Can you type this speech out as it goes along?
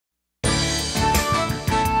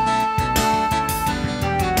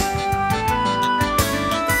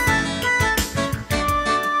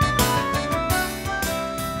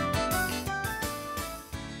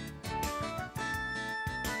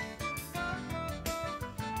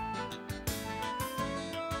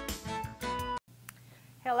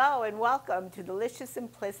Hello and welcome to Delicious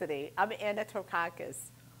Simplicity. I'm Anna Torkakis.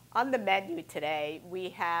 On the menu today, we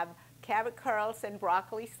have carrot curls and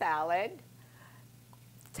broccoli salad,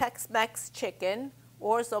 Tex-Mex chicken,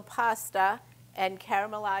 orzo pasta, and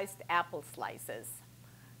caramelized apple slices.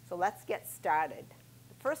 So let's get started.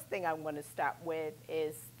 The first thing I'm going to start with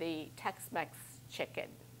is the Tex-Mex chicken.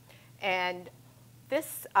 And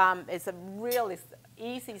this is a really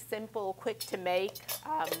easy, simple, quick to make,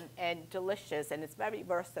 and delicious, and it's very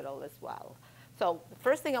versatile as well. So the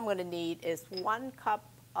first thing I'm going to need is 1 cup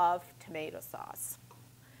of tomato sauce.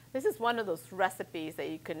 This is one of those recipes that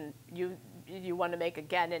you want to make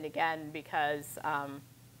again and again because,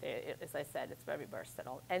 as I said, it's very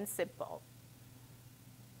versatile and simple.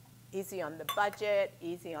 Easy on the budget,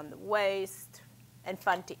 easy on the waist, and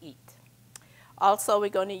fun to eat. Also, we're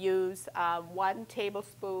going to use 1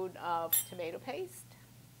 tablespoon of tomato paste.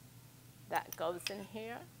 That goes in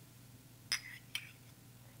here.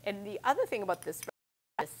 And the other thing about this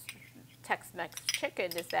Tex-Mex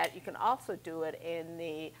chicken is that you can also do it in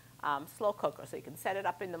the slow cooker. So you can set it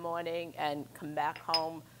up in the morning and come back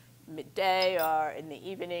home midday or in the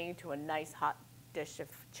evening to a nice hot dish of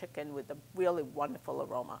chicken with a really wonderful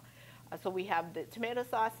aroma. So we have the tomato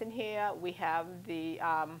sauce in here. We have the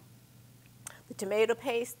tomato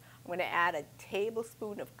paste. I'm going to add a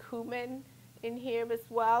tablespoon of cumin in here as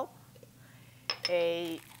well.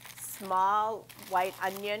 A small white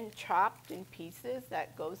onion chopped in pieces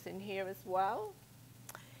that goes in here as well.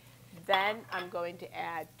 Then I'm going to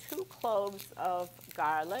add 2 cloves of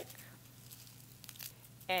garlic.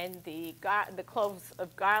 And the cloves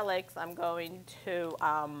of garlic, I'm going to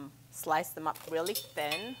slice them up really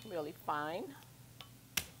thin, really fine.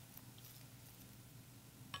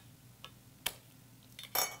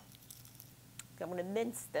 I'm going to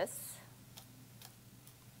mince this.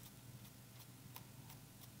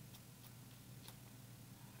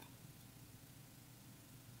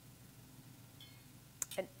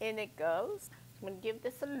 And in it goes. I'm going to give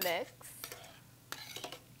this a mix.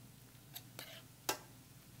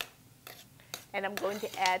 And I'm going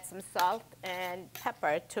to add some salt and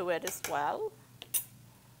pepper to it as well.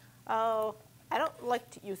 Oh, I don't like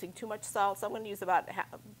using too much salt, so I'm going to use about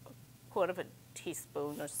a quarter of a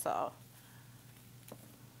teaspoon or so.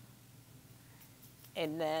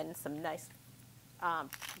 And then some nice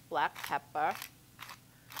black pepper.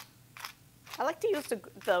 I like to use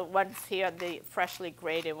the ones here, the freshly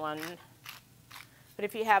grated one. But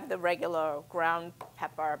if you have the regular ground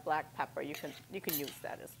pepper, black pepper, you can use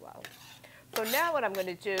that as well. So now what I'm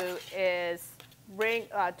going to do is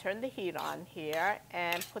turn the heat on here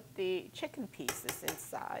and put the chicken pieces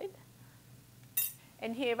inside.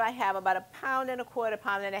 And here I have about 1.25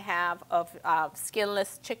 pounds, 1.5 of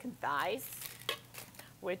skinless chicken thighs,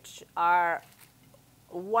 which are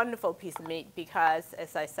a wonderful piece of meat because,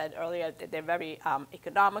 as I said earlier, they're very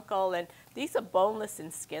economical. And these are boneless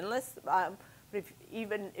and skinless.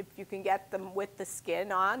 Even if you can get them with the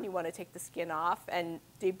skin on, you want to take the skin off and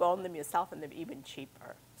debone them yourself, and they're even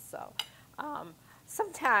cheaper. So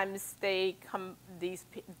sometimes the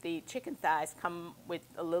chicken thighs come with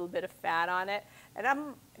a little bit of fat on it, and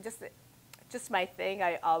I'm just my thing.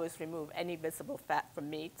 I always remove any visible fat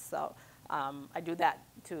from meat, so I do that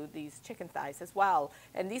to these chicken thighs as well.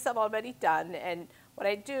 And these I've already done, and what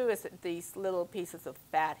I do is these little pieces of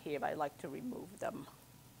fat here, I like to remove them.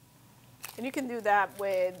 And you can do that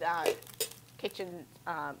with kitchen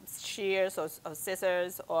shears or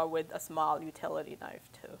scissors, or with a small utility knife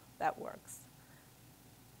too. That works.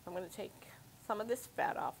 I'm going to take some of this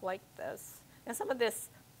fat off like this, and some of this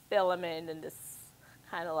filament and this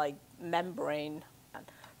kind of like membrane.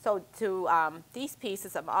 So to these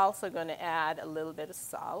pieces, I'm also going to add a little bit of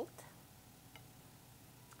salt,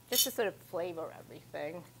 just to sort of flavor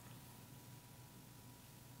everything.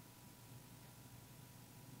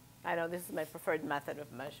 I know this is my preferred method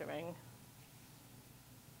of measuring.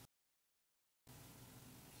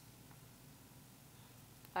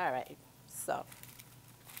 All right, so.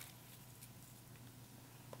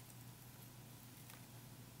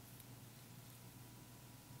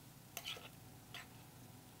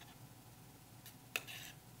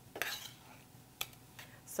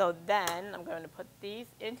 So then I'm going to put these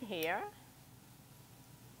in here.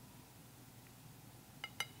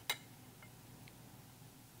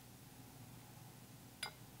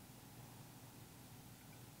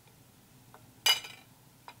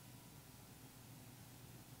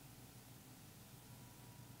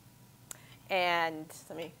 And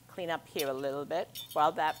let me clean up here a little bit.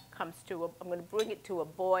 While that comes to, I'm going to bring it to a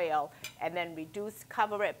boil and then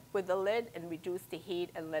cover it with the lid and reduce the heat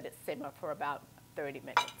and let it simmer for about 30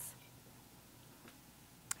 minutes.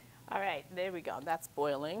 All right, there we go. That's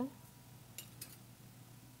boiling.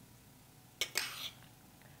 So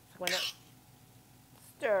I'm going to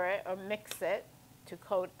stir it or mix it to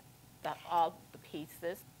coat all the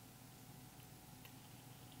pieces.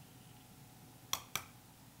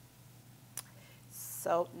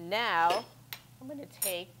 So now I'm going to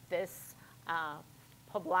take this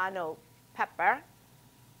poblano pepper,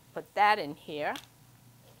 put that in here.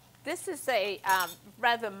 This is a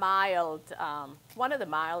rather mild, one of the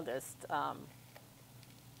mildest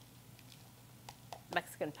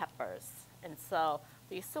Mexican peppers. And so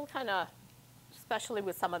you still kind of, especially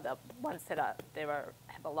with some of the ones that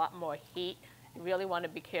have a lot more heat, you really want to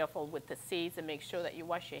be careful with the seeds and make sure that you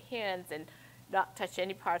wash your hands and not touch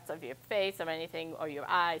any parts of your face or anything or your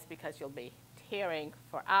eyes because you'll be tearing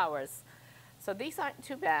for hours. So these aren't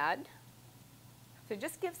too bad. So it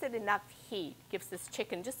just gives it enough heat, gives this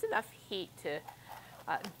chicken just enough heat to,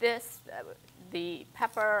 the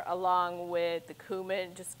pepper along with the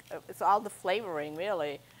cumin, it's all the flavoring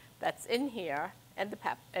really that's in here, and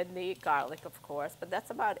the garlic of course, but that's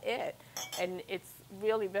about it. And it's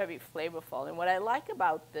really very flavorful. And what I like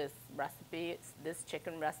about this recipe, this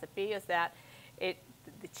chicken recipe, is that the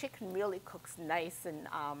chicken really cooks nice and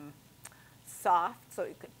soft, so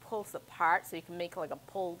it pulls apart, so you can make like a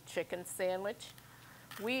pulled chicken sandwich.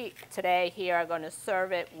 We today here are going to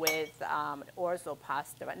serve it with orzo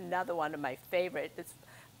pasta, another one of my favorite. It's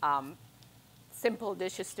simple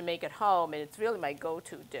dishes to make at home, and it's really my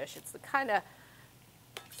go-to dish. It's the kind of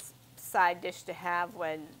side dish to have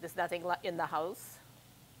when there's nothing in the house.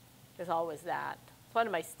 There's always that. It's one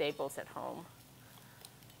of my staples at home.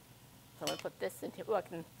 So I'm going to put this in here. Oh, I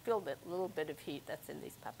can feel the little bit of heat that's in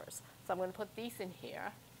these peppers. So I'm going to put these in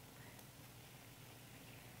here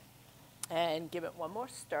and give it one more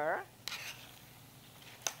stir.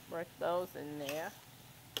 Work those in there.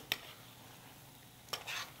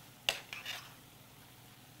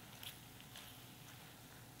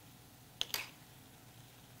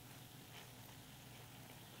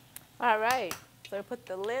 All right, so I put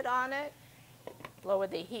the lid on it, lower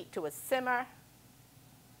the heat to a simmer,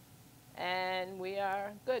 and we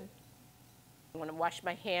are good. I'm going to wash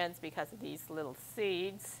my hands because of these little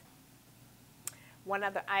seeds. One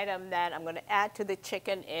other item that I'm going to add to the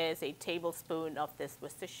chicken is a tablespoon of this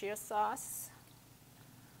Worcestershire sauce.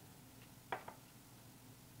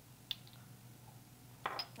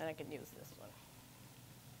 And I can use this one.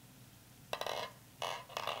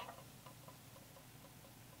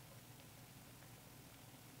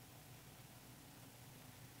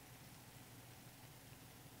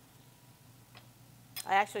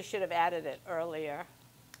 I actually should have added it earlier,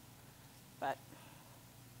 but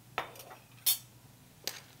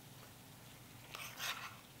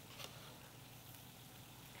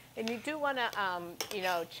and you do want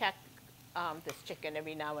to, check this chicken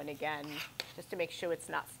every now and again, just to make sure it's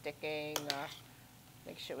not sticking or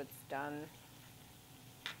make sure it's done.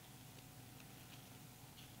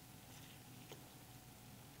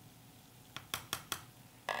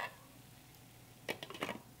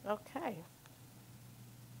 Okay.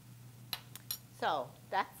 So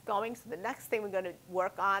that's going. So the next thing we're going to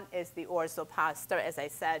work on is the orzo pasta. As I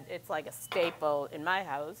said, it's like a staple in my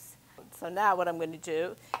house. So now what I'm going to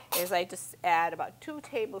do is I just add about 2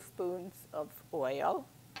 tablespoons of oil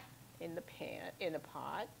in the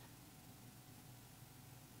pot.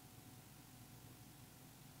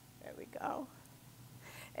 There we go.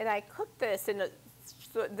 And I cook this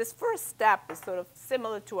so this first step is sort of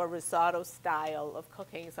similar to a risotto style of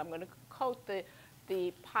cooking. So I'm going to coat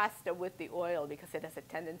the pasta with the oil because it has a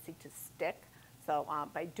tendency to stick. So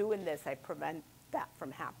by doing this, I prevent that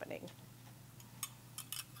from happening.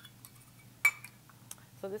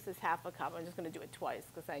 So this is half a cup. I'm just going to do it twice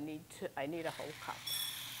because I need a whole cup.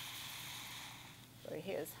 So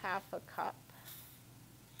here's half a cup.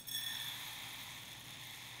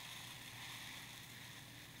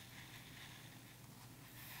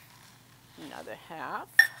 Another half.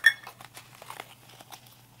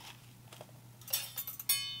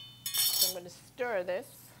 So I'm going to stir this.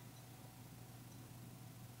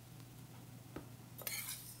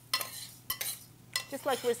 Just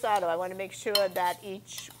like risotto, I want to make sure that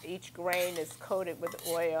each grain is coated with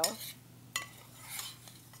oil.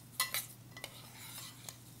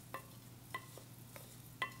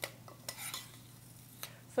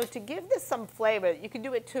 So to give this some flavor, you can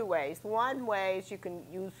do it 2 ways. One way is you can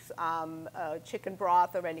use chicken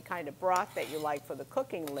broth or any kind of broth that you like for the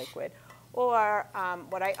cooking liquid. Or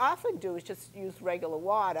what I often do is just use regular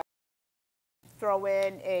water. Throw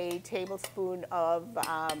in a tablespoon of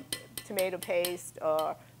tomato paste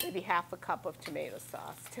or maybe half a cup of tomato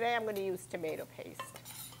sauce. Today I'm going to use tomato paste.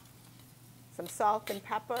 some salt and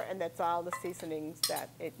pepper, and that's all the seasonings that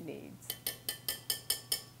it needs.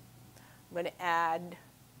 I'm going to add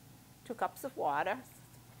 2 cups of water.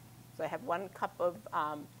 So I have 1 cup of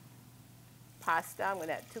pasta. I'm going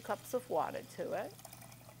to add 2 cups of water to it.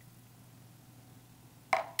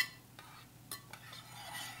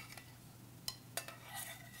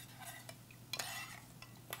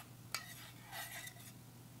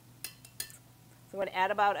 So I'm going to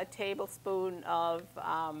add about a tablespoon of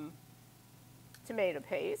tomato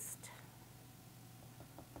paste.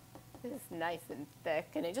 This is nice and thick,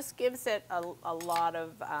 and it just gives it a lot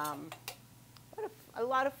of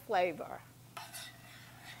flavor.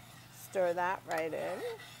 Stir that right in.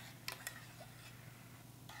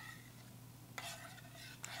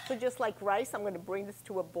 So just like rice, I'm going to bring this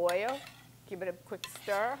to a boil, give it a quick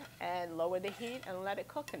stir, and lower the heat and let it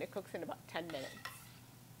cook, and it cooks in about 10 minutes.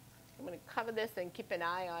 I'm going to cover this and keep an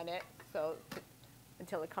eye on it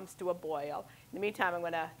until it comes to a boil. In the meantime, I'm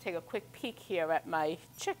going to take a quick peek here at my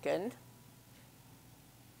chicken.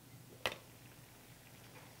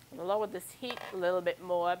 I'm going to lower this heat a little bit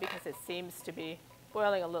more because it seems to be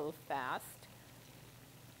boiling a little fast.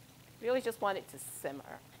 Really just want it to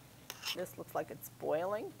simmer. This looks like it's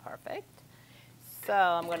boiling. Perfect. So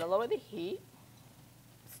I'm going to lower the heat,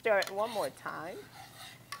 stir it one more time.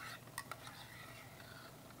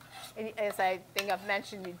 And as I think I've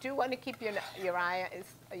mentioned, you do want to keep your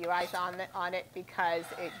eyes on it because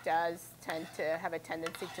it does tend to have a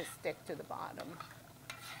tendency to stick to the bottom.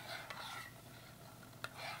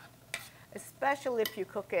 Especially if you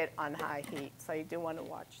cook it on high heat, so you do want to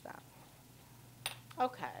watch that.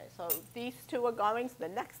 Okay, so these 2 are going. So the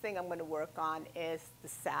next thing I'm going to work on is the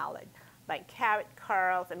salad, like carrot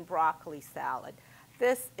curls and broccoli salad.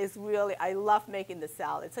 This is really, I love making the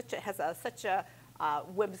salad. It has such a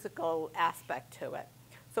whimsical aspect to it.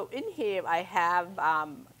 So in here I have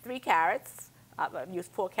 3 carrots. I've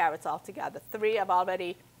used 4 carrots altogether. 3 I've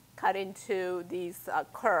already cut into these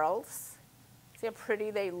curls. See how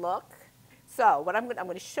pretty they look? So what I'm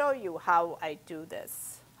going to show you how I do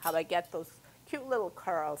this, how I get those cute little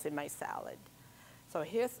curls in my salad. So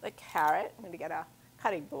here's a carrot. I'm going to get a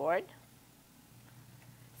cutting board.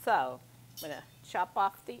 So I'm going to chop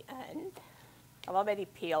off the end. I've already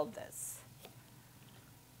peeled this.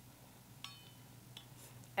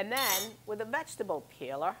 And then with a vegetable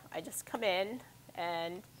peeler, I just come in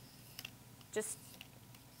and just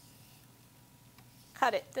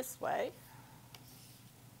cut it this way.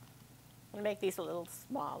 I'm going to make these a little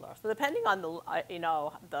smaller. So depending on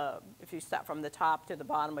the, if you start from the top to the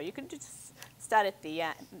bottom, or you can just start at the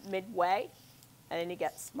end, midway, and then you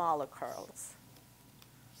get smaller curls.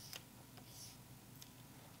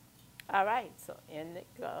 All right, so in it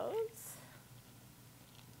goes.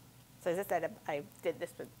 So as I said, I did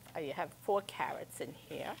this with, I have 4 carrots in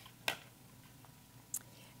here.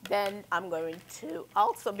 Then I'm going to,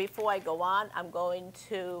 also before I go on, I'm going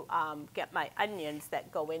to get my onions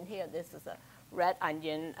that go in here. This is a red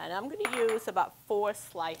onion, and I'm going to use about 4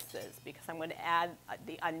 slices because I'm going to add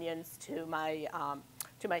the onions to my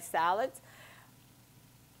salads.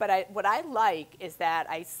 But what I like is that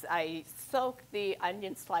I soak the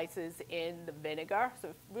onion slices in the vinegar. So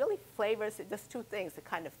it really flavors it. There's 2 things. It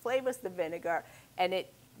kind of flavors the vinegar, and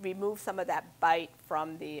it removes some of that bite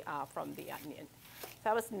from the onion.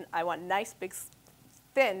 So I want nice, big,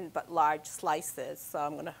 thin but large slices. So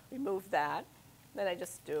I'm going to remove that. Then I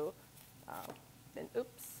just do,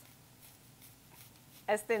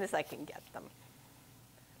 as thin as I can get them.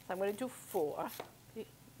 So I'm going to do 4.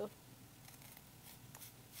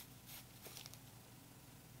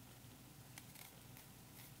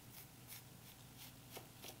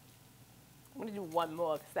 I'm going to do 1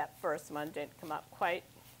 more because that first one didn't come out quite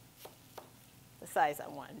the size I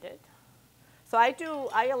wanted. So I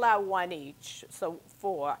allow 1 each, so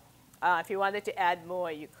 4. If you wanted to add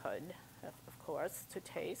more, you could, of course, to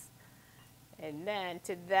taste. And then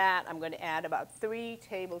to that, I'm going to add about 3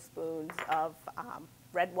 tablespoons of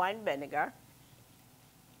red wine vinegar.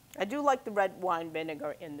 I do like the red wine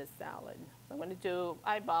vinegar in the salad. So I'm going to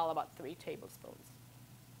eyeball about 3 tablespoons.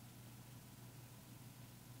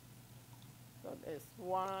 So there's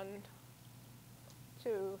 1,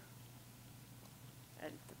 2,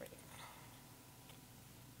 and 3.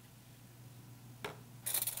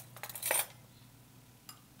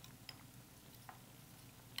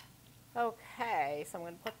 Okay, so I'm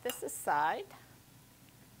going to put this aside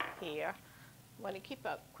here. I'm going to keep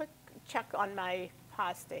a quick check on my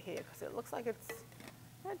pasta here because it looks like it's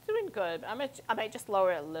not doing good. I might just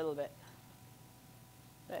lower it a little bit.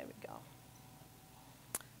 There we go.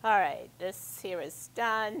 All right, this here is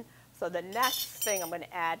done. So the next thing I'm going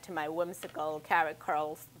to add to my whimsical carrot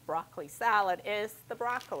curls broccoli salad is the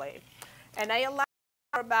broccoli. And I allow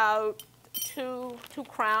for about two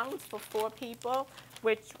crowns for 4 people,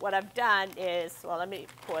 which what I've done is, well, let me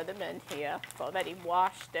pour them in here. I've already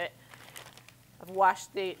washed it. I've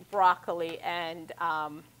washed the broccoli and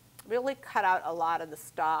really cut out a lot of the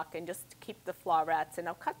stalk and just keep the florets. And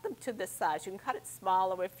I'll cut them to this size. You can cut it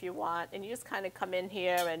smaller if you want. And you just kind of come in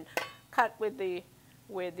here and cut with the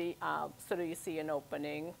so that you see an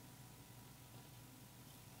opening,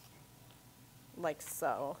 like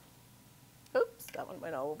so. Oops, that one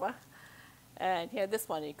went over. And here, this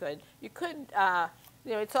one you could, you know,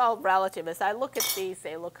 it's all relative. As I look at these,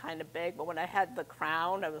 they look kind of big, but when I had the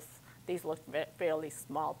crown, these looked fairly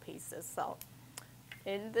small pieces. So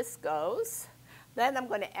in this goes. Then I'm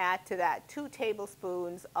going to add to that 2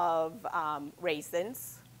 tablespoons of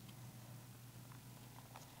raisins.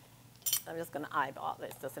 I'm just going to eyeball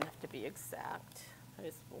this. Doesn't have to be exact.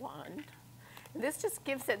 There's 1. And this just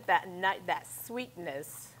gives it that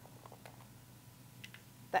sweetness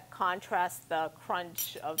that contrasts the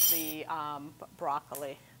crunch of the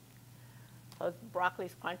broccoli. So the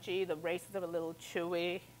broccoli's crunchy, the raisins are a little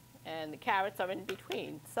chewy, and the carrots are in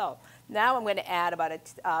between. So now I'm going to add about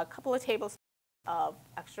a couple of tablespoons of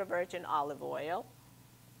extra virgin olive oil.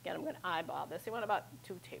 Again, I'm going to eyeball this. You want about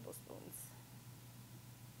 2 tablespoons.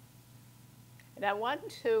 And I want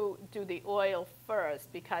to do the oil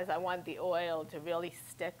first because I want the oil to really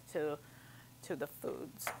stick to the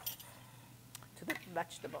foods, to the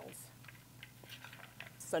vegetables.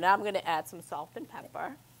 So now I'm going to add some salt and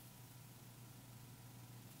pepper.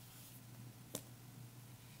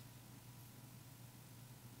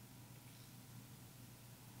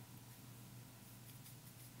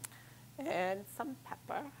 And some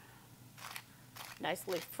pepper,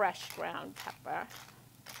 nicely fresh ground pepper.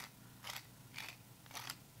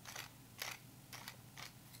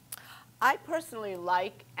 I personally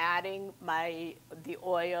like adding the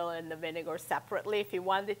oil and the vinegar separately. If you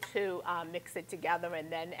wanted to mix it together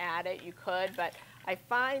and then add it, you could. But I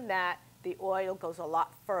find that the oil goes a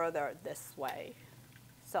lot further this way.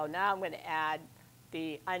 So now I'm going to add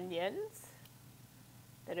the onions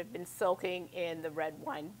that have been soaking in the red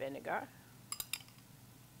wine vinegar.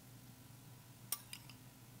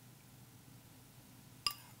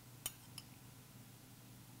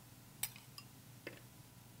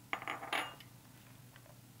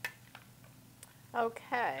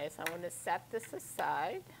 Okay, so I'm going to set this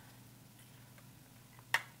aside.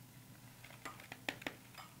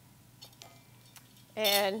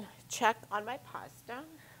 And check on my pasta.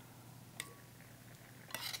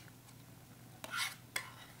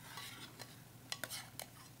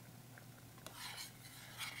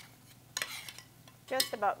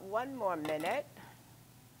 Just about 1 more minute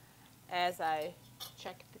as I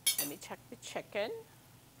check, let me check the chicken.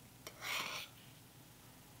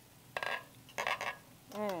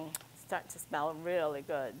 It's starting to smell really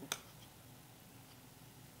good.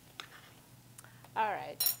 All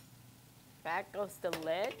right, back goes the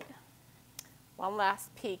lid. One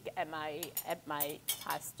last peek at my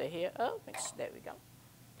pasta here. Oh, there we go.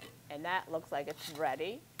 And that looks like it's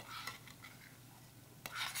ready.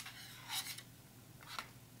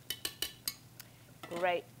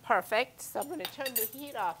 Great, perfect. So I'm going to turn the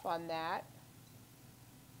heat off on that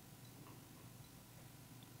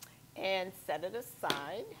and set it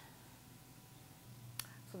aside.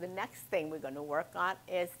 So the next thing we're going to work on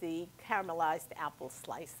is the caramelized apple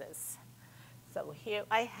slices. So here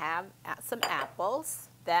I have some apples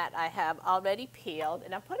that I have already peeled,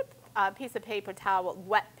 and I put a piece of paper towel,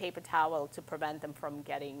 wet paper towel, to prevent them from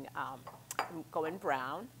getting going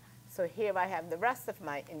brown. So here I have the rest of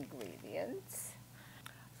my ingredients.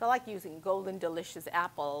 So I like using Golden Delicious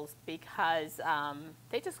apples because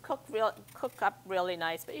they just cook up really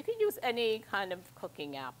nice, but you can use any kind of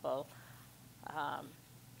cooking apple.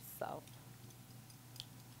 So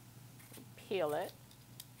peel it.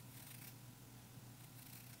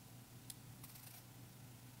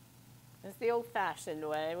 It's the old-fashioned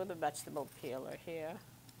way with a vegetable peeler here.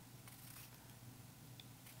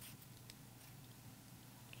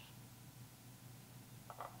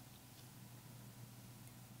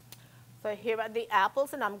 So here are the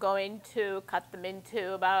apples, and I'm going to cut them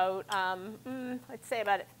into about, I'd say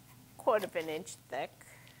about 1/4 of an inch thick.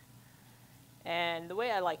 And the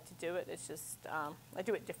way I like to do it is just, I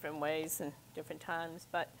do it different ways and different times,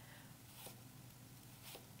 but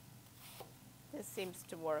this seems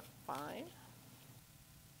to work fine.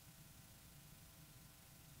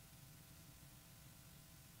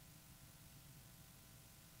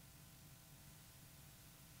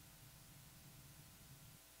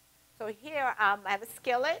 So here I have a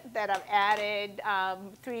skillet that I've added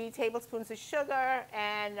 3 tablespoons of sugar,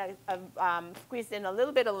 and I've squeezed in a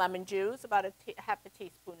little bit of lemon juice, about half a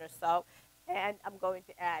teaspoon or so. And I'm going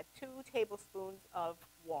to add 2 tablespoons of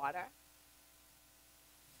water.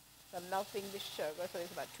 So I'm melting the sugar, so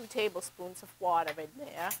there's about 2 tablespoons of water in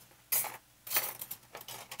there.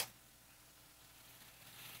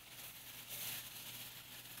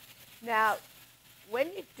 Now, when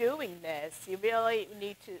you're doing this, you really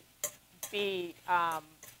need to be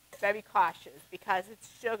very cautious because it's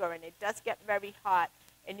sugar and it does get very hot,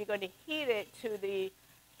 and you're going to heat it to the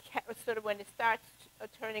sort of when it starts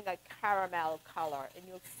turning a caramel color, and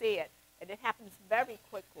you'll see it, and it happens very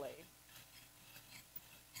quickly.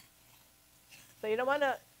 So you don't want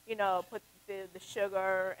to, put the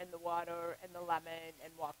sugar and the water and the lemon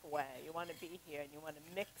and walk away. You want to be here and you want to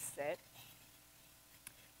mix it.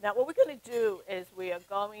 Now what we're going to do is we are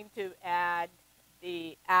going to add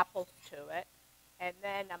the apples to it, and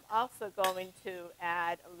then I'm also going to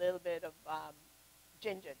add a little bit of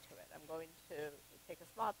ginger to it. I'm going to take a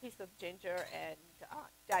small piece of ginger and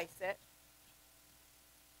dice it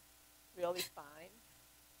really fine.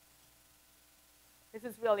 This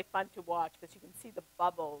is really fun to watch because you can see the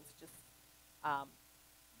bubbles just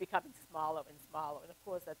becoming smaller and smaller, and of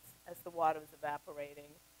course that's as the water is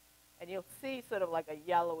evaporating. And you'll see sort of like a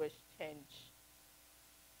yellowish tinge.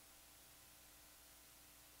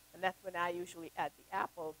 And that's when I usually add the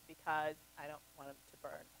apples because I don't want them to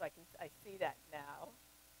burn. So I see that now.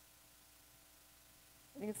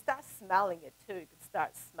 And you can start smelling it too. You can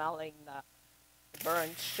start smelling the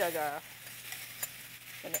burned sugar.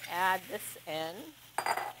 I'm going to add this in.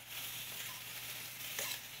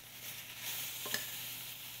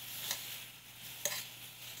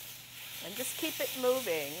 And just keep it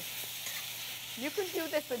moving. You can do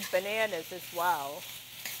this with bananas as well.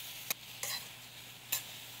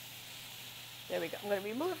 There we go. I'm going to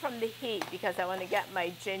remove it from the heat because I want to get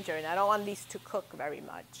my ginger, and I don't want these to cook very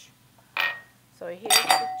much. So here's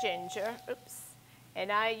the ginger. Oops.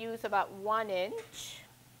 And I use about 1 inch.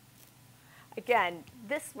 Again,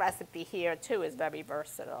 this recipe here too is very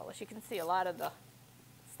versatile. As you can see, a lot of the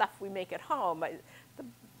stuff we make at home,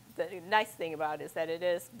 the nice thing about it is that it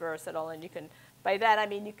is versatile, and you can, by that I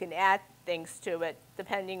mean you can add things to it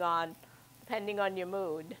depending on your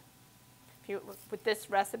mood. With this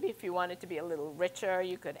recipe, if you want it to be a little richer,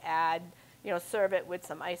 you could add, serve it with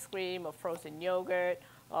some ice cream or frozen yogurt,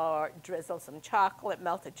 or drizzle some chocolate,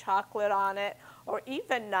 melted chocolate on it, or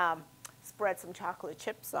even spread some chocolate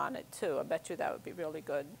chips on it too. I bet you that would be really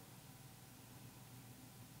good.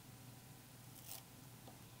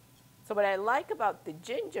 So what I like about the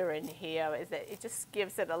ginger in here is that it just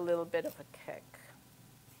gives it a little bit of a kick.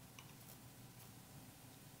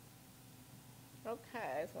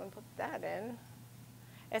 Okay, so I'm going to put that in.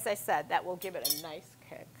 As I said, that will give it a nice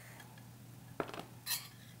kick.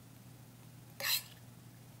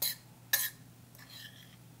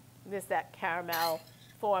 There's that caramel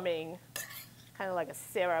forming, kind of like a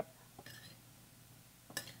syrup.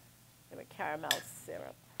 A caramel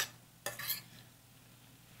syrup.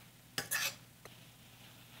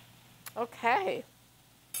 Okay,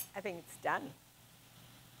 I think it's done.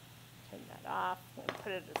 Turn that off, I'm going to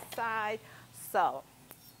put it aside. So,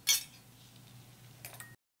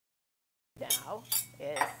 now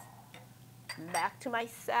is back to my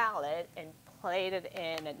salad and plate it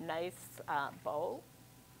in a nice bowl.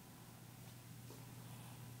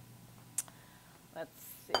 Let's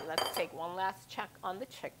see, let's take one last check on the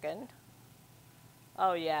chicken.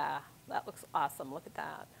 Oh yeah, that looks awesome, look at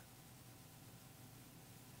that.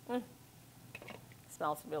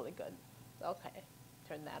 Smells really good. Okay,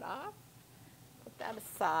 turn that off, put that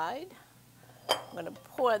aside. I'm going to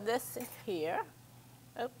pour this in here.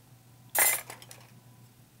 Oh. So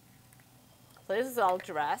this is all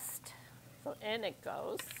dressed. So in it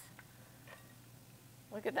goes.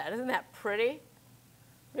 Look at that, isn't that pretty?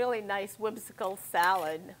 Really nice whimsical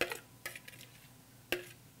salad.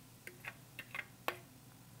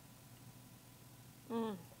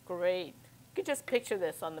 Great. You could just picture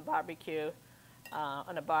this on the barbecue,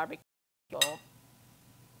 on a barbecue.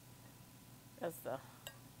 As the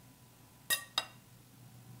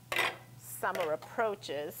summer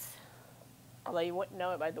approaches, although you wouldn't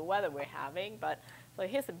know it by the weather we're having, but so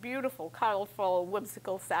here's a beautiful, colorful,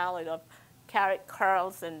 whimsical salad of carrot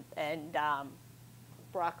curls and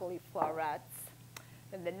broccoli florets.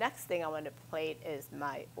 And the next thing I want to plate is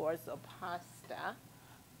my orzo pasta.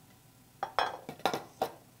 I'm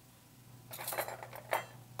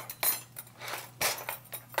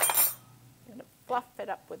going to fluff it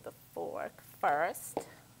up with the fork first.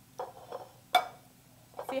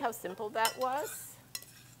 See how simple that was?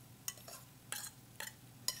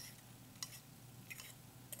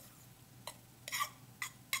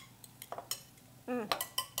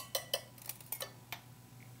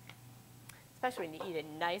 Especially when you eat it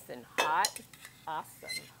nice and hot. Awesome.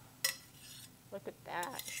 Look at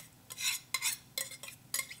that.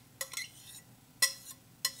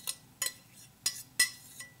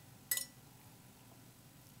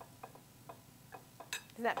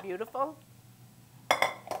 Isn't that beautiful?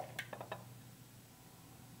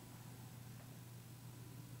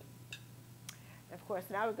 Of course,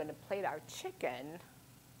 now we're going to plate our chicken.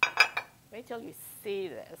 Wait till you see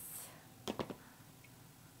this.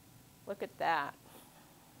 Look at that.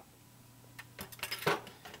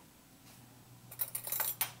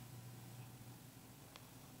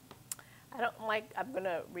 I'm going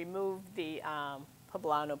to remove the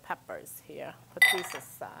poblano peppers here. Put these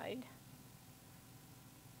aside.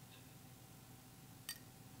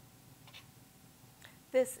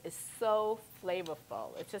 This is so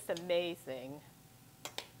flavorful. It's just amazing.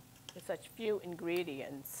 With such few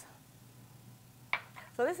ingredients.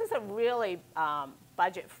 So this is a really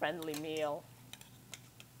budget-friendly meal.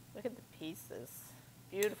 Look at the pieces.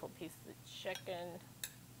 Beautiful pieces of chicken.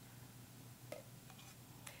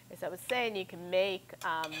 As I was saying, you can make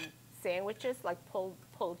sandwiches like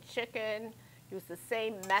pulled chicken. Use the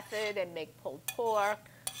same method and make pulled pork.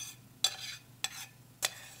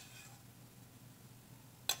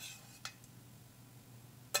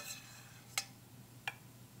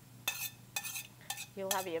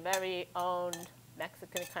 You'll have your very own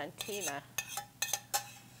Mexican cantina.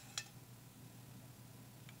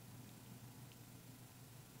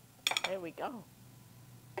 There we go.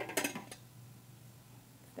 Isn't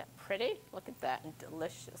that pretty? Look at that, and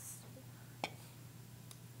delicious.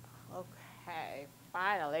 Okay,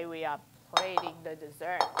 finally we are plating the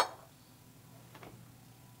dessert.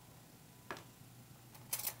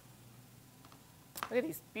 Look at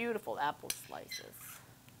these beautiful apple slices.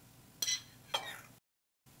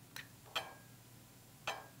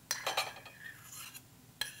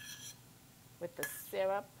 With the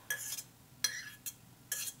syrup.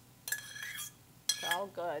 It's all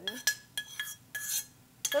good.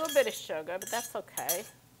 A little bit of sugar, but that's okay.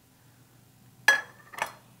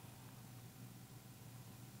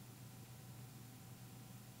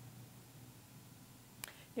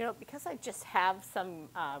 You know, because I just have some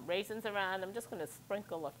raisins around, I'm just going to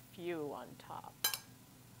sprinkle a few on top.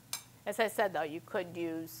 As I said, though, you could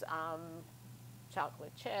use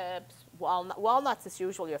chocolate chips. Walnuts is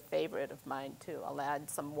usually a favorite of mine, too. I'll add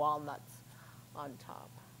some walnuts on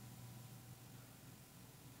top.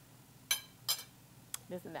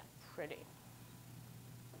 Isn't that pretty?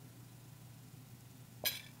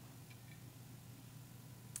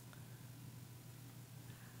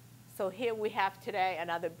 So here we have today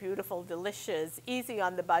another beautiful, delicious, easy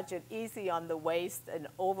on the budget, easy on the waist, and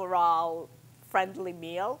overall friendly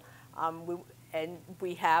meal.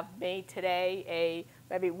 We have made today a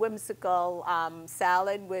very whimsical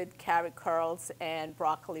salad with carrot curls and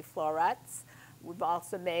broccoli florets. We've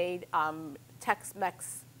also made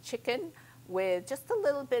Tex-Mex chicken with just a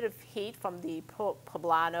little bit of heat from the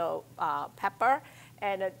poblano pepper,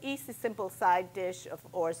 and an easy, simple side dish of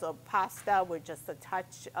orzo pasta with just a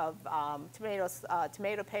touch of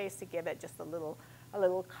tomato paste to give it just a little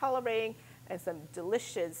coloring, and some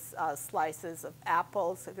delicious slices of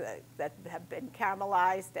apples that have been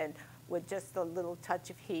caramelized and with just a little touch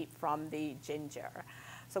of heat from the ginger.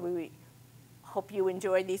 So we hope you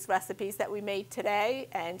enjoyed these recipes that we made today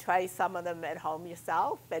and try some of them at home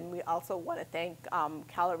yourself. And we also want to thank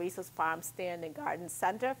Calorisa's Farm Stand and Garden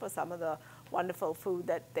Center for some of the wonderful food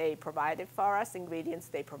that they provided for us, ingredients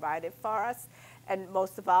they provided for us. And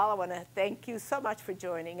most of all, I want to thank you so much for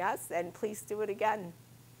joining us, and please do it again.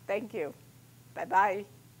 Thank you. Bye-bye.